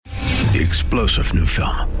The explosive new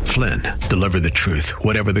film, Flynn, deliver the truth,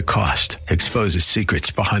 whatever the cost. Exposes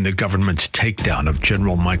secrets behind the government's takedown of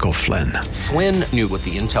General Michael Flynn. Flynn knew what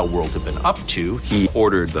the intel world had been up to. He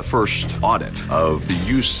ordered the first audit of the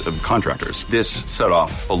use of contractors. This set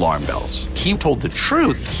off alarm bells. He told the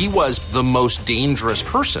truth. He was the most dangerous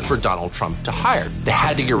person for Donald Trump to hire. They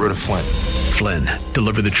had to get rid of Flynn. Flynn,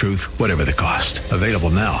 deliver the truth, whatever the cost. Available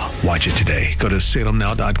now. Watch it today. Go to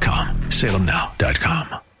salemnow.com.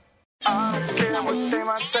 salemnow.com. I don't care what they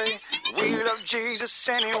might say. We love Jesus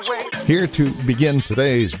anyway. Here to begin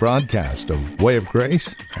today's broadcast of Way of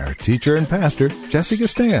Grace, our teacher and pastor, Jessica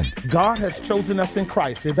Stand. God has chosen us in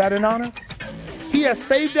Christ. Is that an honor? He has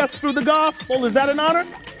saved us through the gospel. Is that an honor?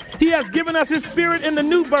 He has given us his spirit in the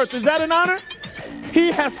new birth. Is that an honor?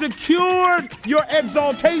 He has secured your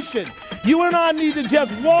exaltation. You and I need to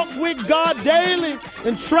just walk with God daily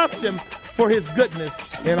and trust him for his goodness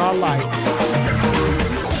in our life.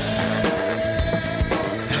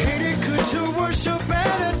 To worship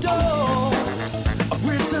and adore a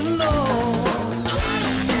risen Lord. I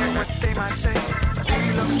don't care what they might say.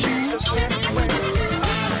 We love Jesus anyway. I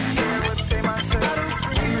don't care what they might say.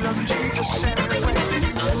 We love Jesus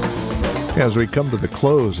anyway. As we come to the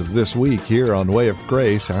close of this week here on Way of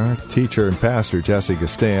Grace, our teacher and pastor, Jessica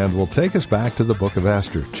Stand, will take us back to the book of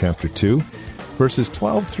Esther, chapter 2, verses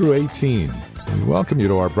 12 through 18. We welcome you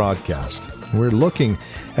to our broadcast. We're looking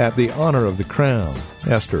at the honor of the crown.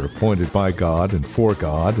 Esther, appointed by God and for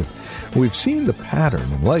God. We've seen the pattern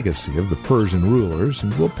and legacy of the Persian rulers,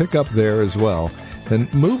 and we'll pick up there as well,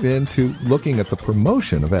 and move into looking at the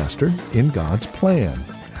promotion of Esther in God's plan,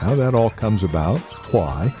 how that all comes about,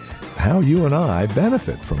 why, how you and I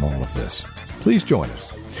benefit from all of this. Please join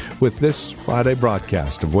us. With this Friday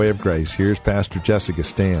broadcast of Way of Grace, here's Pastor Jessica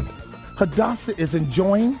Stand. Hadassah is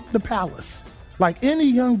enjoying the palace like any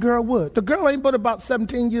young girl would. The girl ain't but about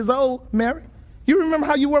 17 years old, Mary. You remember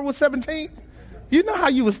how you were with 17? You know how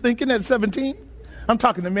you was thinking at 17? I'm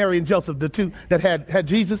talking to Mary and Joseph, the two that had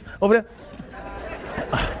Jesus over there.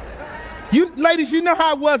 You ladies, you know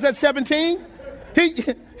how I was at 17?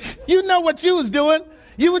 You know what you was doing.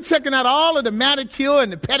 You were checking out all of the manicure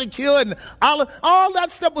and the pedicure and all that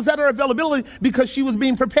stuff was at her availability because she was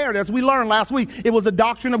being prepared. As we learned last week, it was a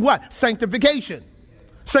doctrine of what? Sanctification.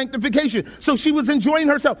 So she was enjoying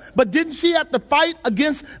herself. But didn't she have to fight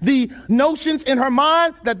against the notions in her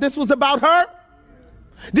mind that this was about her?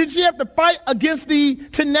 Did she have to fight against the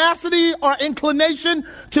tenacity or inclination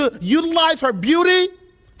to utilize her beauty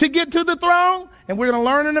to get to the throne? And we're going to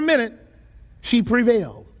learn in a minute. She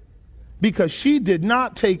prevailed because she did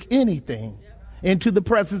not take anything into the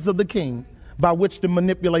presence of the king by which to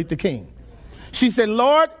manipulate the king. She said,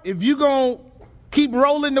 Lord, if you're going to keep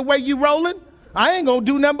rolling the way you rolling, I ain't going to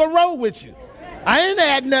do nothing but roll with you. I ain't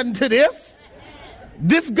add nothing to this.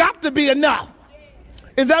 This got to be enough.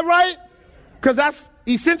 Is that right? Because that's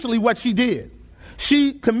essentially what she did.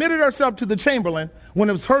 She committed herself to the Chamberlain when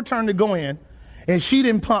it was her turn to go in, and she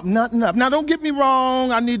didn't pump nothing up. Now, don't get me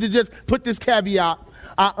wrong. I need to just put this caveat.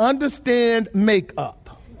 I understand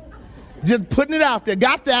makeup. Just putting it out there.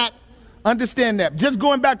 Got that. Understand that. Just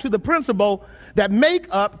going back to the principle that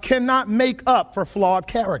makeup cannot make up for flawed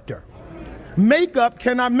character. Makeup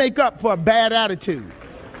cannot make up for a bad attitude.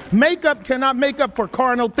 Makeup cannot make up for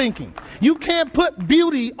carnal thinking. You can't put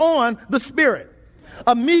beauty on the spirit.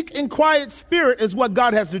 A meek and quiet spirit is what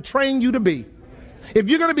God has to train you to be. If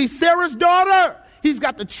you're going to be Sarah's daughter, he's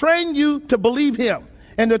got to train you to believe him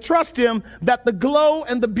and to trust him that the glow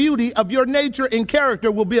and the beauty of your nature and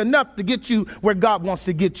character will be enough to get you where God wants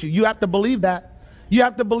to get you. You have to believe that. You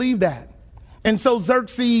have to believe that. And so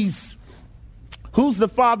Xerxes, who's the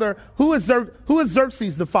father? Who is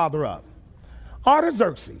Xerxes the father of?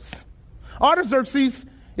 Artaxerxes. Artaxerxes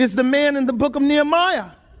is the man in the book of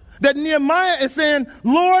Nehemiah. That Nehemiah is saying,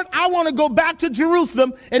 Lord, I want to go back to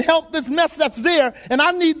Jerusalem and help this mess that's there, and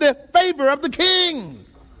I need the favor of the king.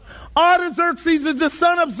 Artaxerxes is the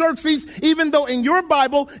son of Xerxes, even though in your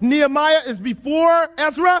Bible, Nehemiah is before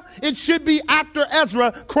Ezra, it should be after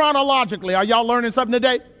Ezra chronologically. Are y'all learning something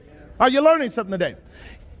today? Are you learning something today?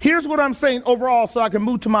 Here's what I'm saying overall so I can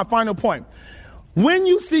move to my final point. When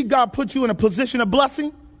you see God put you in a position of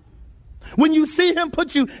blessing, when you see him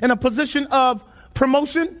put you in a position of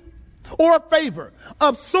promotion or favor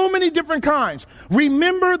of so many different kinds,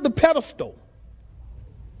 remember the pedestal.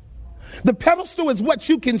 The pedestal is what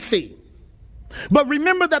you can see. But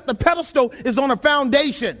remember that the pedestal is on a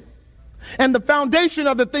foundation. And the foundation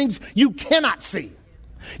are the things you cannot see.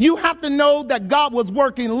 You have to know that God was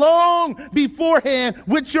working long beforehand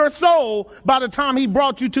with your soul by the time he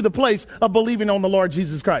brought you to the place of believing on the Lord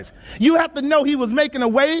Jesus Christ. You have to know he was making a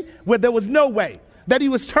way where there was no way. that he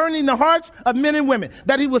was turning the hearts of men and women,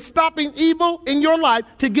 that he was stopping evil in your life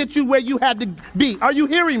to get you where you had to be. Are you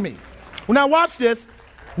hearing me? Well, now watch this.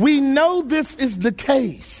 We know this is the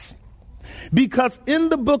case because in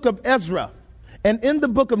the book of Ezra and in the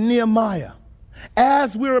book of Nehemiah,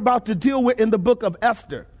 as we're about to deal with in the book of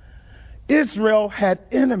Esther, Israel had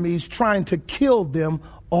enemies trying to kill them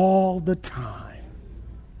all the time.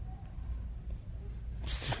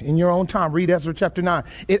 In your own time, read Ezra chapter 9.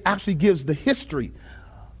 It actually gives the history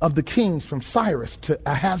of the kings from Cyrus to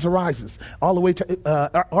Ahasuerus, all the way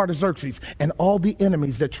to Artaxerxes, and all the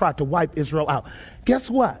enemies that tried to wipe Israel out. Guess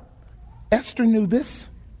what? Esther knew this.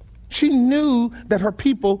 She knew that her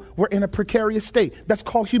people were in a precarious state. That's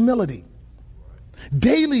called humility.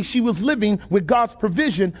 Daily, she was living with God's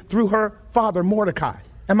provision through her father, Mordecai.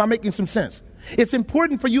 Am I making some sense? It's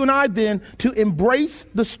important for you and I then to embrace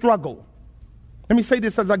the struggle. Let me say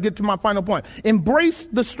this as I get to my final point. Embrace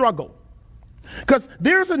the struggle. Because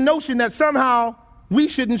there's a notion that somehow we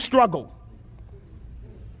shouldn't struggle.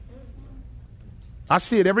 I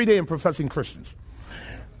see it every day in professing Christians.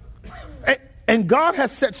 And God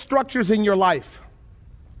has set structures in your life.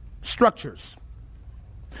 Structures.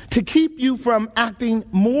 To keep you from acting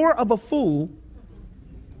more of a fool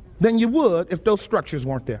than you would if those structures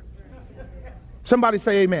weren't there. Somebody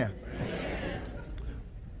say amen.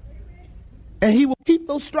 And he will keep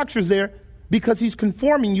those structures there because he's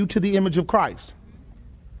conforming you to the image of Christ.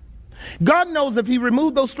 God knows if he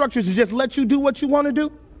removed those structures and just let you do what you want to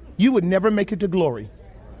do, you would never make it to glory.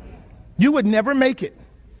 You would never make it.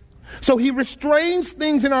 So he restrains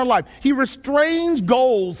things in our life. He restrains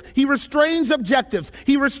goals. He restrains objectives.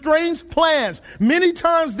 He restrains plans. Many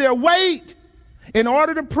times they're weight in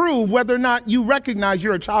order to prove whether or not you recognize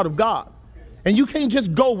you're a child of God. And you can't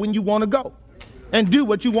just go when you want to go and do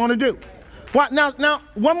what you want to do. Well, now,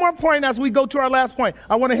 one more point as we go to our last point.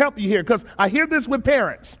 I want to help you here because I hear this with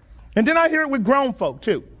parents. And then I hear it with grown folk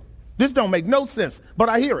too. This don't make no sense, but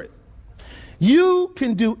I hear it. You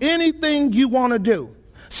can do anything you want to do.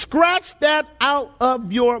 Scratch that out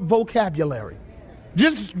of your vocabulary.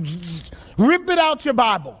 Just rip it out your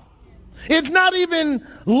Bible. It's not even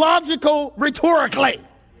logical rhetorically.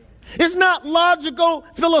 It's not logical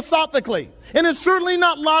philosophically. And it's certainly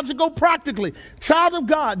not logical practically. Child of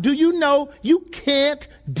God, do you know you can't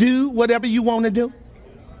do whatever you want to do?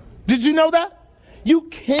 Did you know that? You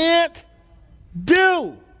can't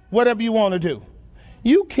do whatever you want to do.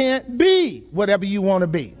 You can't be whatever you want to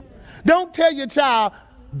be. Don't tell your child,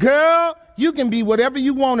 girl, you can be whatever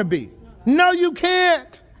you want to be. No, you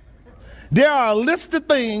can't. There are a list of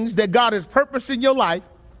things that God has purposed in your life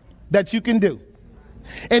that you can do.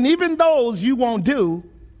 And even those you won't do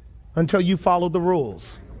until you follow the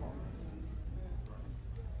rules.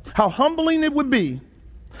 How humbling it would be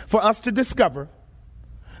for us to discover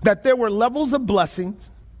that there were levels of blessings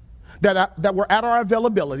that were at our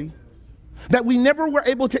availability that we never were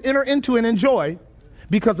able to enter into and enjoy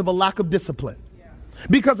because of a lack of discipline.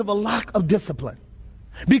 Because of a lack of discipline.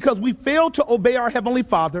 Because we failed to obey our Heavenly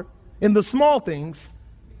Father in the small things.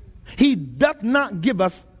 He doth not give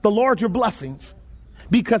us the larger blessings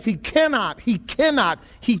because he cannot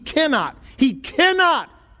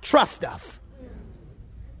trust us.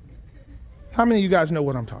 How many of you guys know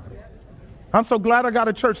what I'm talking about? I'm so glad I got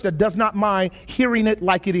a church that does not mind hearing it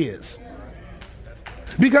like it is.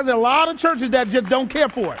 Because there are a lot of churches that just don't care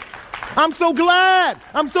for it. I'm so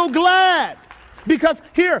glad. Because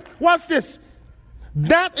here, watch this.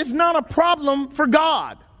 That is not a problem for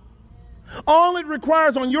God. All it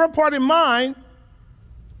requires on your part and mine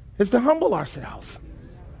is to humble ourselves.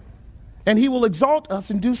 And he will exalt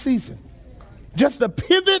us in due season. Just a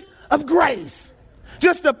pivot of grace.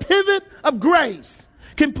 Just a pivot of grace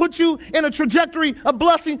can put you in a trajectory of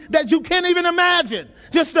blessing that you can't even imagine.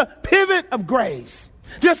 Just a pivot of grace.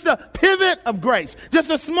 Just a pivot of grace.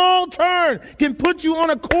 Just a small turn can put you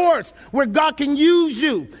on a course where God can use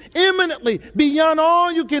you eminently beyond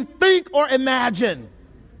all you can think or imagine.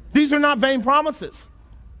 These are not vain promises.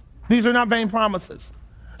 These are not vain promises.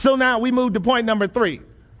 So now we move to point number 3.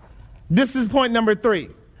 This is point number 3.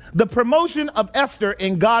 The promotion of Esther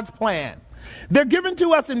in God's plan. They're given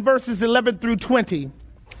to us in verses 11 through 20.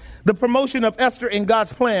 The promotion of Esther in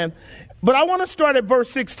God's plan. But I want to start at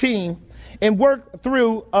verse 16 and work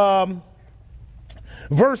through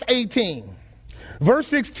verse 18. Verse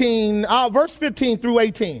 15 through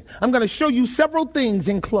 18. I'm going to show you several things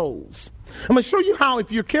in close. I'm going to show you how,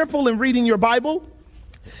 if you're careful in reading your Bible,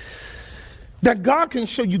 that God can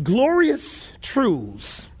show you glorious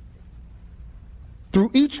truths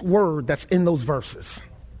through each word that's in those verses.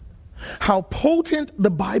 How potent the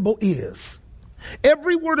Bible is.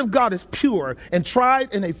 Every word of God is pure and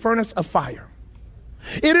tried in a furnace of fire.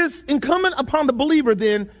 It is incumbent upon the believer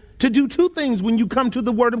then to do two things when you come to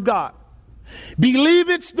the Word of God. Believe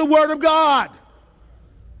it's the Word of God,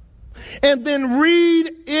 and then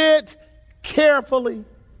read it carefully.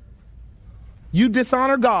 You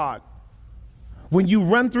dishonor God when you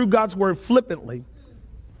run through God's Word flippantly,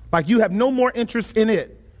 like you have no more interest in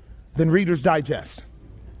it than Reader's Digest.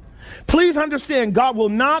 Please understand, God will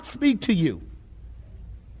not speak to you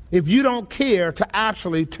if you don't care to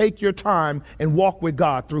actually take your time and walk with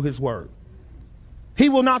God through His Word. He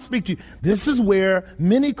will not speak to you. This is where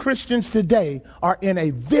many Christians today are in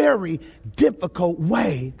a very difficult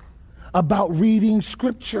way about reading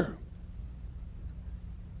Scripture.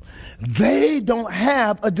 They don't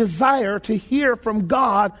have a desire to hear from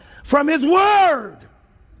God from His Word.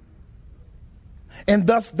 And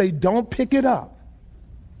thus they don't pick it up,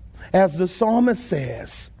 as the psalmist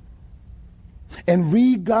says, and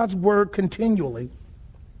read God's Word continually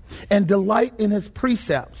and delight in His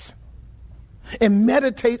precepts and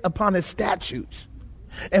meditate upon His statutes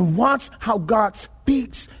and watch how God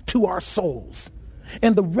speaks to our souls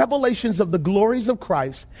and the revelations of the glories of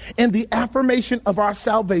Christ and the affirmation of our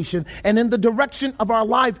salvation and in the direction of our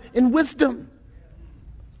life in wisdom.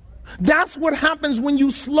 That's what happens when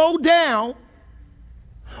you slow down,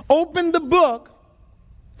 open the book,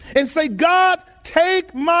 and say, God,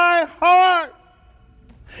 take my heart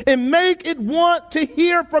and make it want to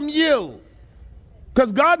hear from you.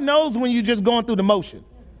 Because God knows when you're just going through the motion.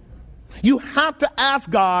 You have to ask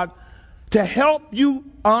God to help you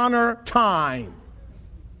honor time,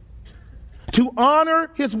 to honor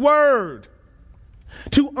His Word,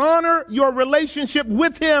 to honor your relationship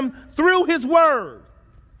with Him through His Word,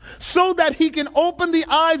 so that He can open the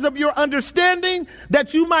eyes of your understanding,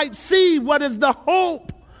 that you might see what is the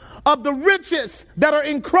hope of the riches that are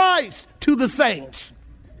in Christ to the saints.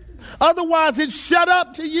 Otherwise, it's shut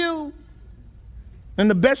up to you. And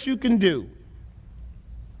the best you can do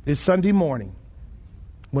is Sunday morning,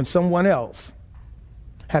 when someone else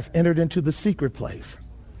has entered into the secret place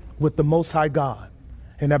with the Most High God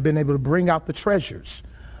and have been able to bring out the treasures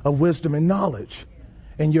of wisdom and knowledge.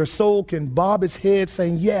 And your soul can bob its head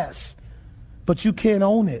saying yes, but you can't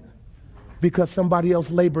own it because somebody else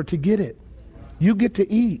labored to get it. You get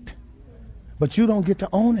to eat, but you don't get to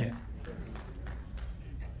own it.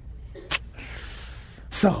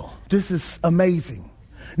 So, this is amazing.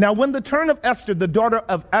 Now, when the turn of Esther, the daughter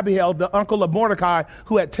of Abihail, the uncle of Mordecai,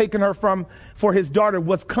 who had taken her for his daughter,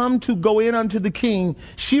 was come to go in unto the king,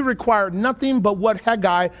 she required nothing but what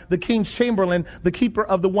Haggai, the king's chamberlain, the keeper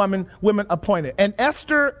of the women appointed. And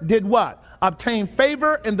Esther did what? Obtain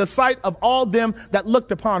favor in the sight of all them that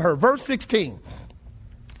looked upon her. Verse 16.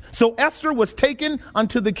 So Esther was taken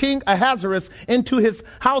unto the king Ahasuerus into his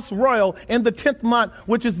house royal in the 10th month,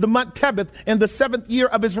 which is the month Tebeth, in the 7th year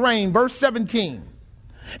of his reign. Verse 17.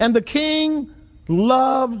 And the king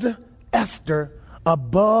loved Esther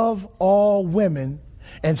above all women,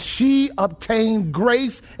 and she obtained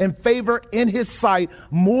grace and favor in his sight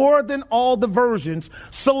more than all the virgins,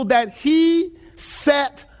 so that he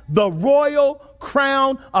set the royal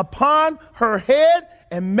crown upon her head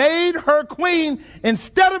and made her queen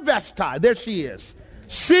instead of Vashti. There she is,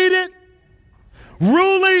 seated,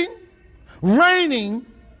 ruling, reigning,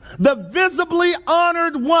 the visibly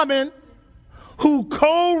honored woman who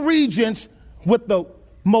co-regents with the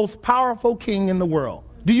most powerful king in the world.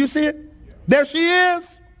 Do you see it? There she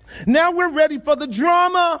is. Now we're ready for the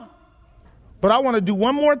drama. But I want to do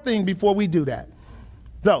one more thing before we do that.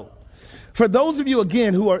 So, for those of you,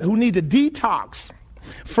 again, who need to detox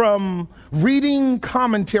from reading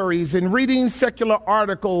commentaries and reading secular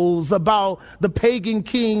articles about the pagan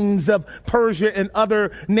kings of Persia and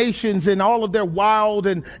other nations and all of their wild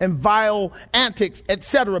and vile antics,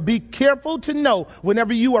 etc. Be careful to know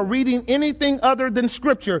whenever you are reading anything other than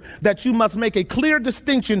Scripture that you must make a clear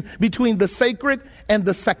distinction between the sacred and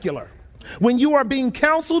the secular. When you are being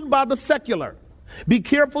counseled by the secular, be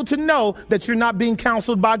careful to know that you're not being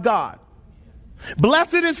counseled by God.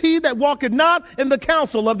 Blessed is he that walketh not in the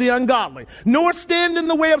counsel of the ungodly, nor stand in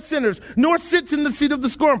the way of sinners, nor sits in the seat of the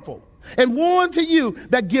scornful. And woe unto you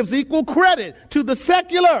that gives equal credit to the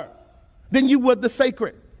secular than you would the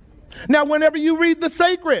sacred. Now, whenever you read the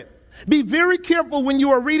sacred, be very careful when you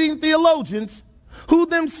are reading theologians who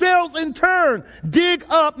themselves in turn dig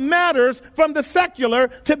up matters from the secular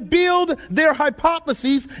to build their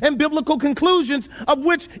hypotheses and biblical conclusions, of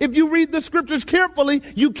which, if you read the Scriptures carefully,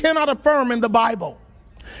 you cannot affirm in the Bible.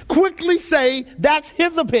 Quickly say, that's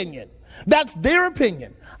his opinion. That's their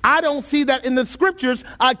opinion. I don't see that in the Scriptures.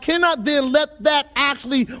 I cannot then let that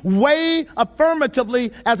actually weigh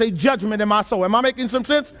affirmatively as a judgment in my soul. Am I making some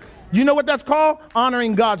sense? You know what that's called?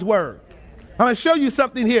 Honoring God's word. I'm going to show you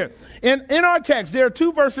something here. In our text, there are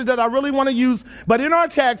two verses that I really want to use, but in our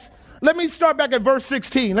text, let me start back at verse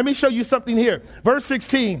 16. Let me show you something here. Verse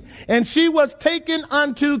 16. And she was taken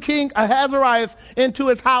unto King Ahasuerus into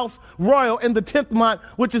his house royal in the 10th month,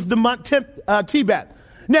 which is the month Tebet.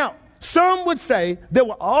 Now, some would say there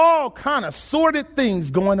were all kind of sordid things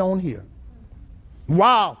going on here.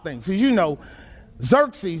 Wild things. Because you know,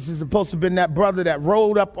 Xerxes is supposed to have been that brother that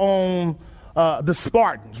rode up on the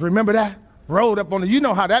Spartans. Remember that? Rode up on you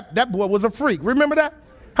know how that boy was a freak. Remember that?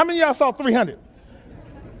 How many of y'all saw 300?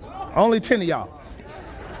 Only 10 of y'all.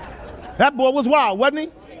 That boy was wild, wasn't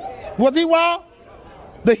he? Was he wild?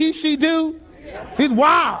 The he, she dude? He's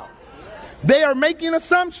wild. They are making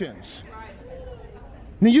assumptions.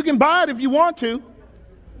 Now you can buy it if you want to,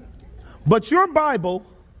 but your Bible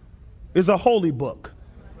is a holy book.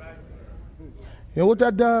 You know what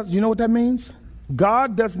that does? You know what that means?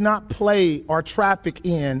 God does not play or traffic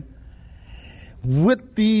in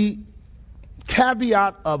with the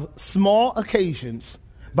caveat of small occasions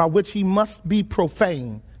by which he must be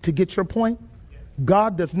profane to get your point.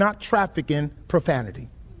 God does not traffic in profanity.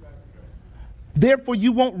 Therefore,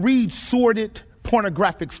 you won't read sordid,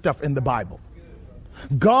 pornographic stuff in the Bible.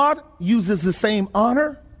 God uses the same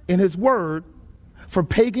honor in his word for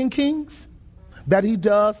pagan kings that he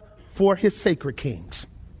does for his sacred kings.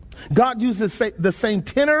 God uses the same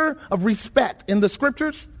tenor of respect in the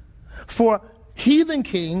scriptures for heathen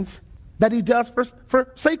kings that he does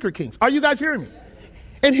for sacred kings. Are you guys hearing me?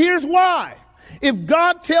 And here's why. If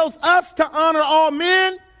God tells us to honor all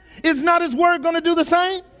men, is not his word going to do the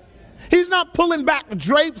same? He's not pulling back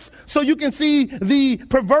drapes so you can see the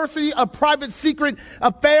perversity of private secret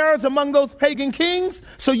affairs among those pagan kings.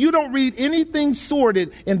 So you don't read anything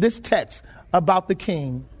sordid in this text about the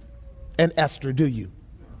king and Esther, do you?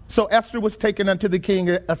 So Esther was taken unto the king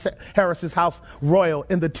Ahasuerus' house royal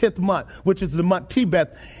in the 10th month, which is the month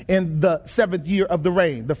Tebet, in the 7th year of the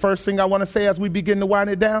reign. The first thing I want to say as we begin to wind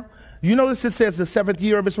it down, you notice it says the 7th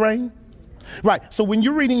year of his reign? Right. So when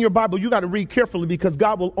you're reading your Bible, you got to read carefully because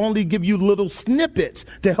God will only give you little snippets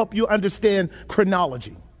to help you understand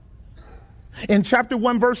chronology. In chapter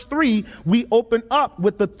 1, verse 3, we open up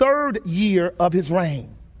with the 3rd year of his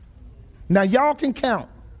reign. Now, y'all can count.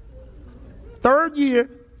 3rd year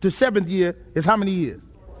to 7th year is how many years?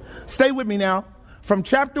 Stay with me now. From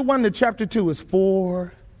chapter 1 to chapter 2 is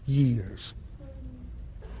 4 years.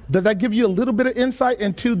 Does that give you a little bit of insight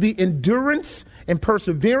into the endurance and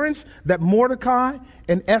perseverance that Mordecai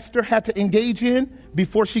and Esther had to engage in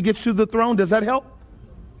before she gets to the throne? Does that help?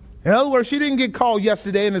 In other words, she didn't get called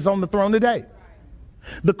yesterday and is on the throne today.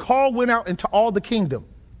 The call went out into all the kingdom.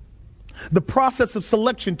 The process of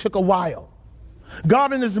selection took a while.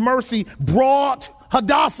 God in his mercy brought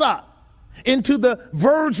Hadassah into the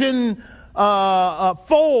virgin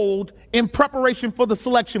fold in preparation for the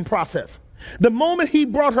selection process. The moment he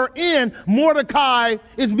brought her in, Mordecai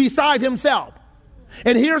is beside himself.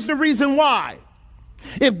 And here's the reason why.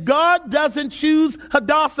 If God doesn't choose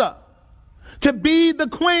Hadassah to be the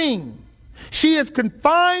queen, she is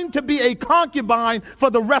confined to be a concubine for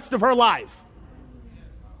the rest of her life.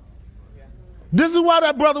 This is why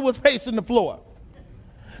that brother was pacing the floor,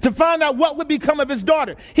 to find out what would become of his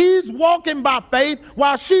daughter. He's walking by faith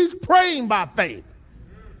while she's praying by faith.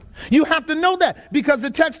 You have to know that because the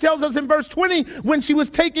text tells us in verse 20, when she was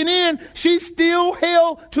taken in, she still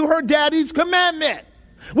held to her daddy's commandment,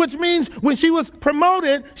 which means when she was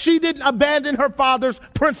promoted, she didn't abandon her father's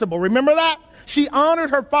principle. Remember that? She honored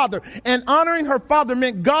her father, and honoring her father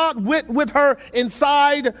meant God went with her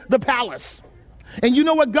inside the palace. And you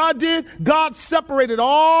know what God did? God separated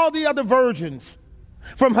all the other virgins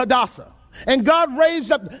from Hadassah. And God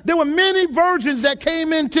raised up, there were many virgins that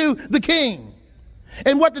came into the king.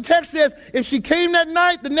 And what the text says, if she came that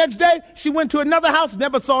night, the next day, she went to another house,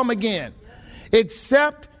 never saw him again.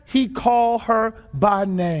 Except he called her by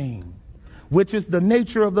name, which is the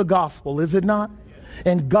nature of the gospel, is it not?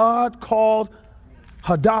 And God called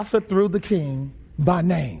Hadassah through the king by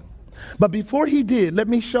name. But before he did, let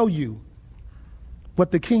me show you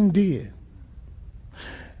what the king did.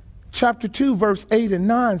 Chapter 2, verse 8 and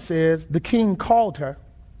 9 says, the king called her.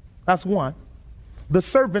 That's 1. The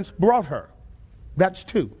servants brought her. That's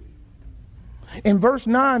 2. In verse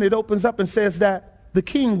 9, it opens up and says that the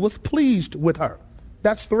king was pleased with her.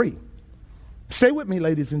 That's 3. Stay with me,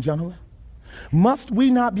 ladies and gentlemen. Must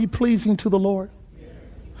we not be pleasing to the Lord?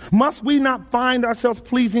 Yes. Must we not find ourselves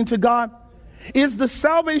pleasing to God? Is the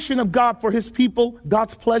salvation of God for his people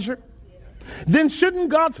God's pleasure? Then shouldn't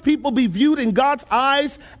God's people be viewed in God's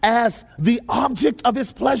eyes as the object of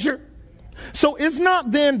his pleasure? So is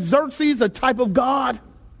not then Xerxes a type of God?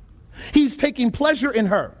 He's taking pleasure in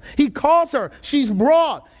her. He calls her. She's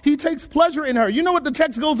broad. He takes pleasure in her. You know what the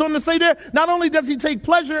text goes on to say there? Not only does he take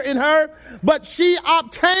pleasure in her, but she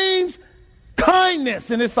obtains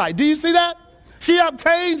kindness in his sight. Do you see that? She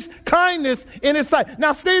obtains kindness in his sight.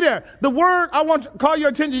 Now stay there. The word I want to call your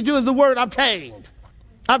attention to is the word obtained.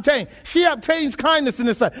 Obtained. She obtains kindness in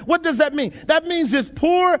his sight. What does that mean? That means this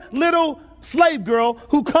poor little slave girl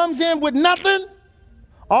who comes in with nothing,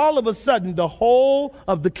 all of a sudden the whole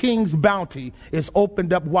of the king's bounty is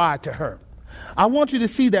opened up wide to her. I want you to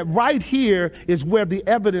see that right here is where the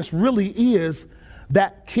evidence really is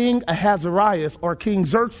that King Ahasuerus or King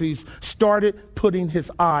Xerxes started putting his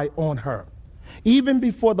eye on her. Even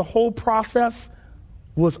before the whole process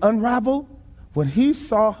was unraveled, when he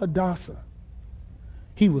saw Hadassah,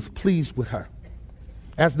 he was pleased with her.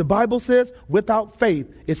 As the Bible says, without faith,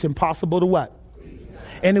 it's impossible to what?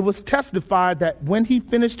 And it was testified that when he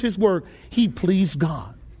finished his work, he pleased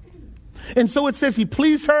God. And so it says he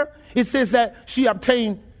pleased her. It says that she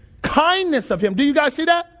obtained kindness of him. Do you guys see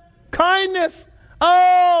that? Kindness.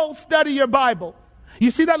 Oh, study your Bible.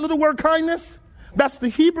 You see that little word kindness? That's the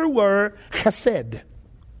Hebrew word chesed.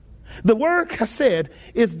 The word chesed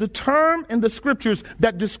is the term in the scriptures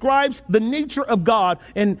that describes the nature of God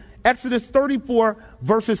in Exodus 34,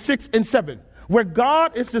 verses 6 and 7, where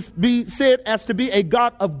God is to be said as to be a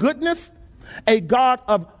God of goodness, a God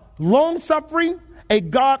of long suffering, a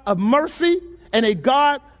God of mercy, and a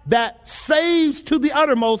God that saves to the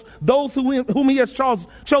uttermost those whom he has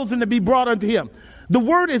chosen to be brought unto him. The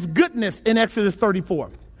word is goodness in Exodus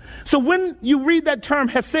 34. So when you read that term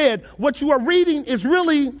chesed, what you are reading is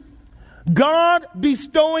really God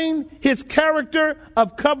bestowing his character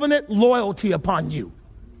of covenant loyalty upon you.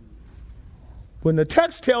 When the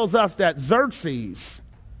text tells us that Xerxes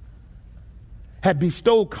had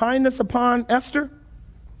bestowed kindness upon Esther,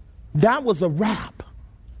 that was a wrap.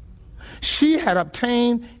 She had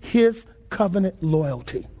obtained his covenant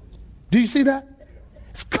loyalty. Do you see that?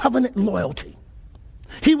 It's covenant loyalty.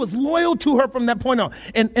 He was loyal to her from that point on.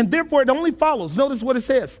 And therefore it only follows, notice what it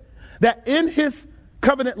says, that in his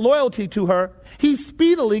covenant loyalty to her, he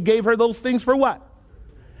speedily gave her those things for what?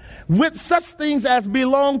 With such things as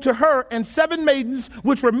belonged to her and 7 maidens,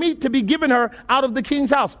 which were meet to be given her out of the king's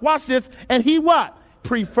house. Watch this. And he what?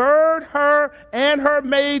 Preferred her and her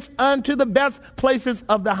maids unto the best places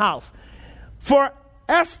of the house. For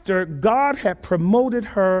Esther, God had promoted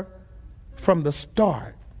her from the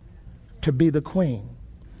start to be the queen.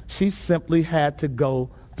 She simply had to go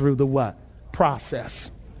through the what?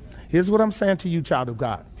 Process. Here's what I'm saying to you, child of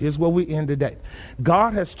God. Here's where we end today.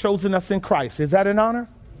 God has chosen us in Christ. Is that an honor?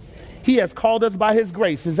 He has called us by his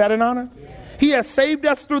grace. Is that an honor? He has saved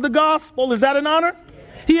us through the gospel. Is that an honor?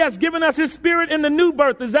 He has given us his spirit in the new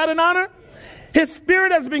birth. Is that an honor? His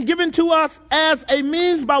spirit has been given to us as a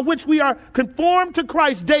means by which we are conformed to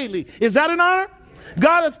Christ daily. Is that an honor?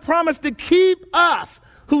 God has promised to keep us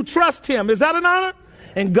who trust him. Is that an honor?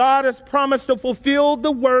 And God has promised to fulfill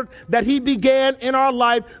the work that he began in our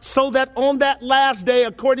life so that on that last day,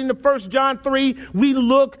 according to 1 John 3, we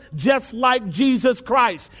look just like Jesus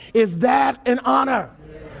Christ. Is that an honor?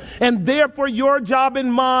 And therefore your job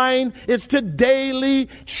and mine is to daily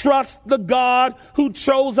trust the God who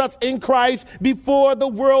chose us in Christ before the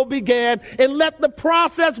world began and let the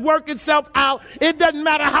process work itself out. It doesn't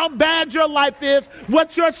matter how bad your life is,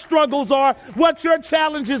 what your struggles are, what your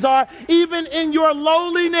challenges are. Even in your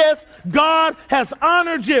lowliness, God has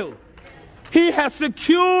honored you. He has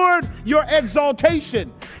secured your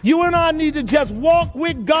exaltation. You and I need to just walk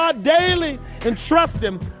with God daily and trust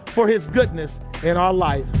him for his goodness in our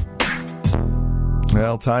life.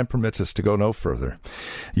 Well, time permits us to go no further.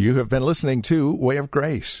 You have been listening to Way of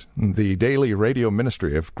Grace, the daily radio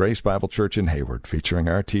ministry of Grace Bible Church in Hayward, featuring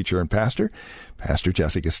our teacher and pastor, Pastor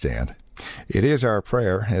Jesse Gistand. It is our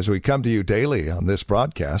prayer as we come to you daily on this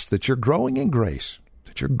broadcast that you're growing in grace,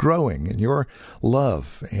 that you're growing in your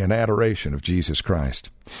love and adoration of Jesus Christ.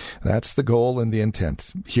 That's the goal and the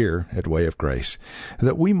intent here at Way of Grace,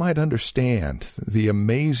 that we might understand the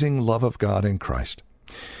amazing love of God in Christ.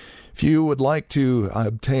 If you would like to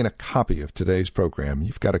obtain a copy of today's program,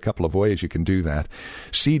 you've got a couple of ways you can do that.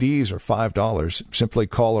 CDs are $5. Simply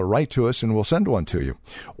call or write to us and we'll send one to you.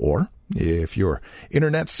 Or if you're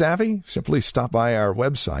internet savvy, simply stop by our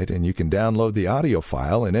website and you can download the audio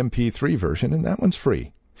file in MP3 version, and that one's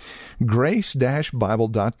free.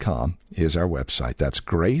 Grace-Bible.com is our website. That's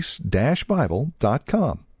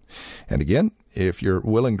grace-Bible.com. And again, if you're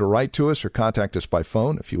willing to write to us or contact us by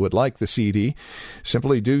phone, if you would like the CD,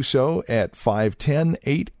 simply do so at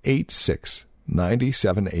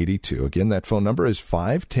 510-886-9782. Again, that phone number is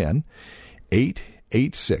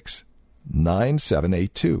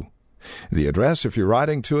 510-886-9782. The address, if you're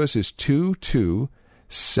writing to us, is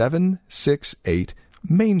 22768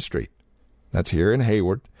 Main Street. That's here in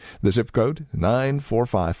Hayward. The zip code,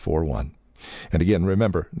 94541. And again,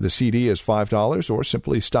 remember, the CD is $5, or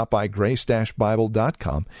simply stop by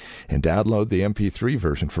grace-bible.com and download the MP3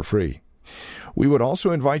 version for free. We would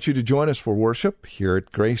also invite you to join us for worship here at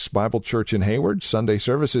Grace Bible Church in Hayward. Sunday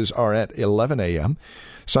services are at 11 a.m.,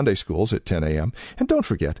 Sunday schools at 10 a.m. And don't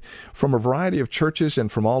forget, from a variety of churches and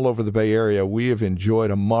from all over the Bay Area, we have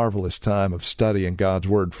enjoyed a marvelous time of studying God's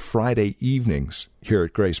Word Friday evenings here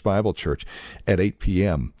at Grace Bible Church at 8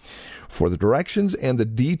 p.m. For the directions and the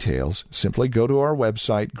details, simply go to our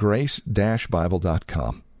website,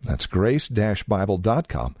 grace-bible.com. That's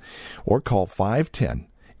grace-bible.com, or call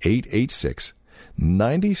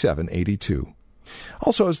 510-886-9782.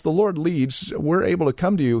 Also, as the Lord leads, we're able to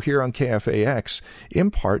come to you here on KFAX,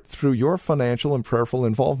 in part through your financial and prayerful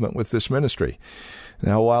involvement with this ministry.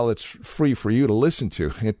 Now, while it's free for you to listen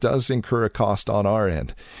to, it does incur a cost on our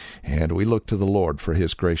end, and we look to the Lord for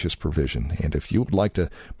His gracious provision. And if you would like to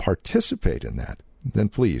participate in that, then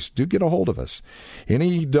please do get a hold of us.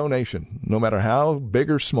 Any donation, no matter how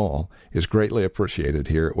big or small, is greatly appreciated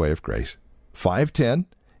here at Way of Grace.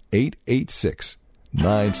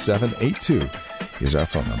 510-886-9782 is our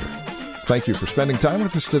phone number. Thank you for spending time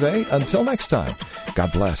with us today. Until next time,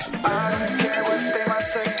 God bless. I don't care what they might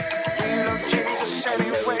say. We love Jesus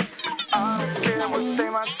anyway. I don't care what they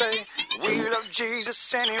might say. We love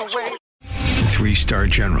Jesus anyway. 3-star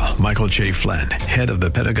General Michael J. Flynn, head of the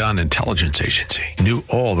Pentagon Intelligence Agency, knew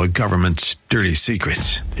all the government's dirty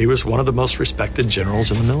secrets. He was one of the most respected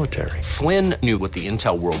generals in the military. Flynn knew what the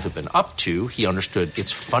intel world had been up to. He understood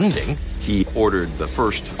its funding. He ordered the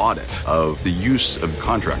first audit of the use of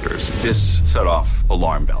contractors. This set off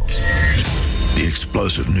alarm bells. The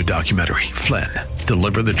explosive new documentary, Flynn,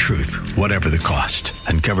 Deliver the Truth, Whatever the Cost,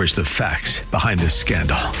 uncovers the facts behind this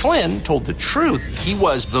scandal. Flynn told the truth. He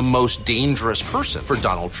was the most dangerous person for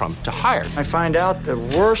Donald Trump to hire. I find out the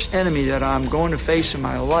worst enemy that I'm going to face in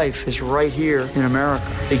my life is right here in America.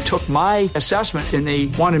 They took my assessment and they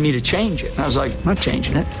wanted me to change it. And I was like, I'm not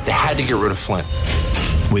changing it. They had to get rid of Flynn.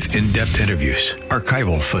 With in-depth interviews,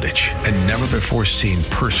 archival footage, and never-before-seen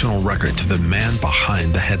personal records of the man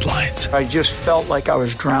behind the headlines. I just felt like I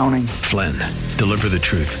was drowning. Flynn, Deliver the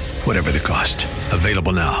Truth, Whatever the Cost.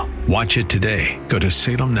 Available now. Watch it today. Go to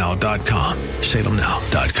salemnow.com.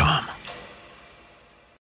 salemnow.com.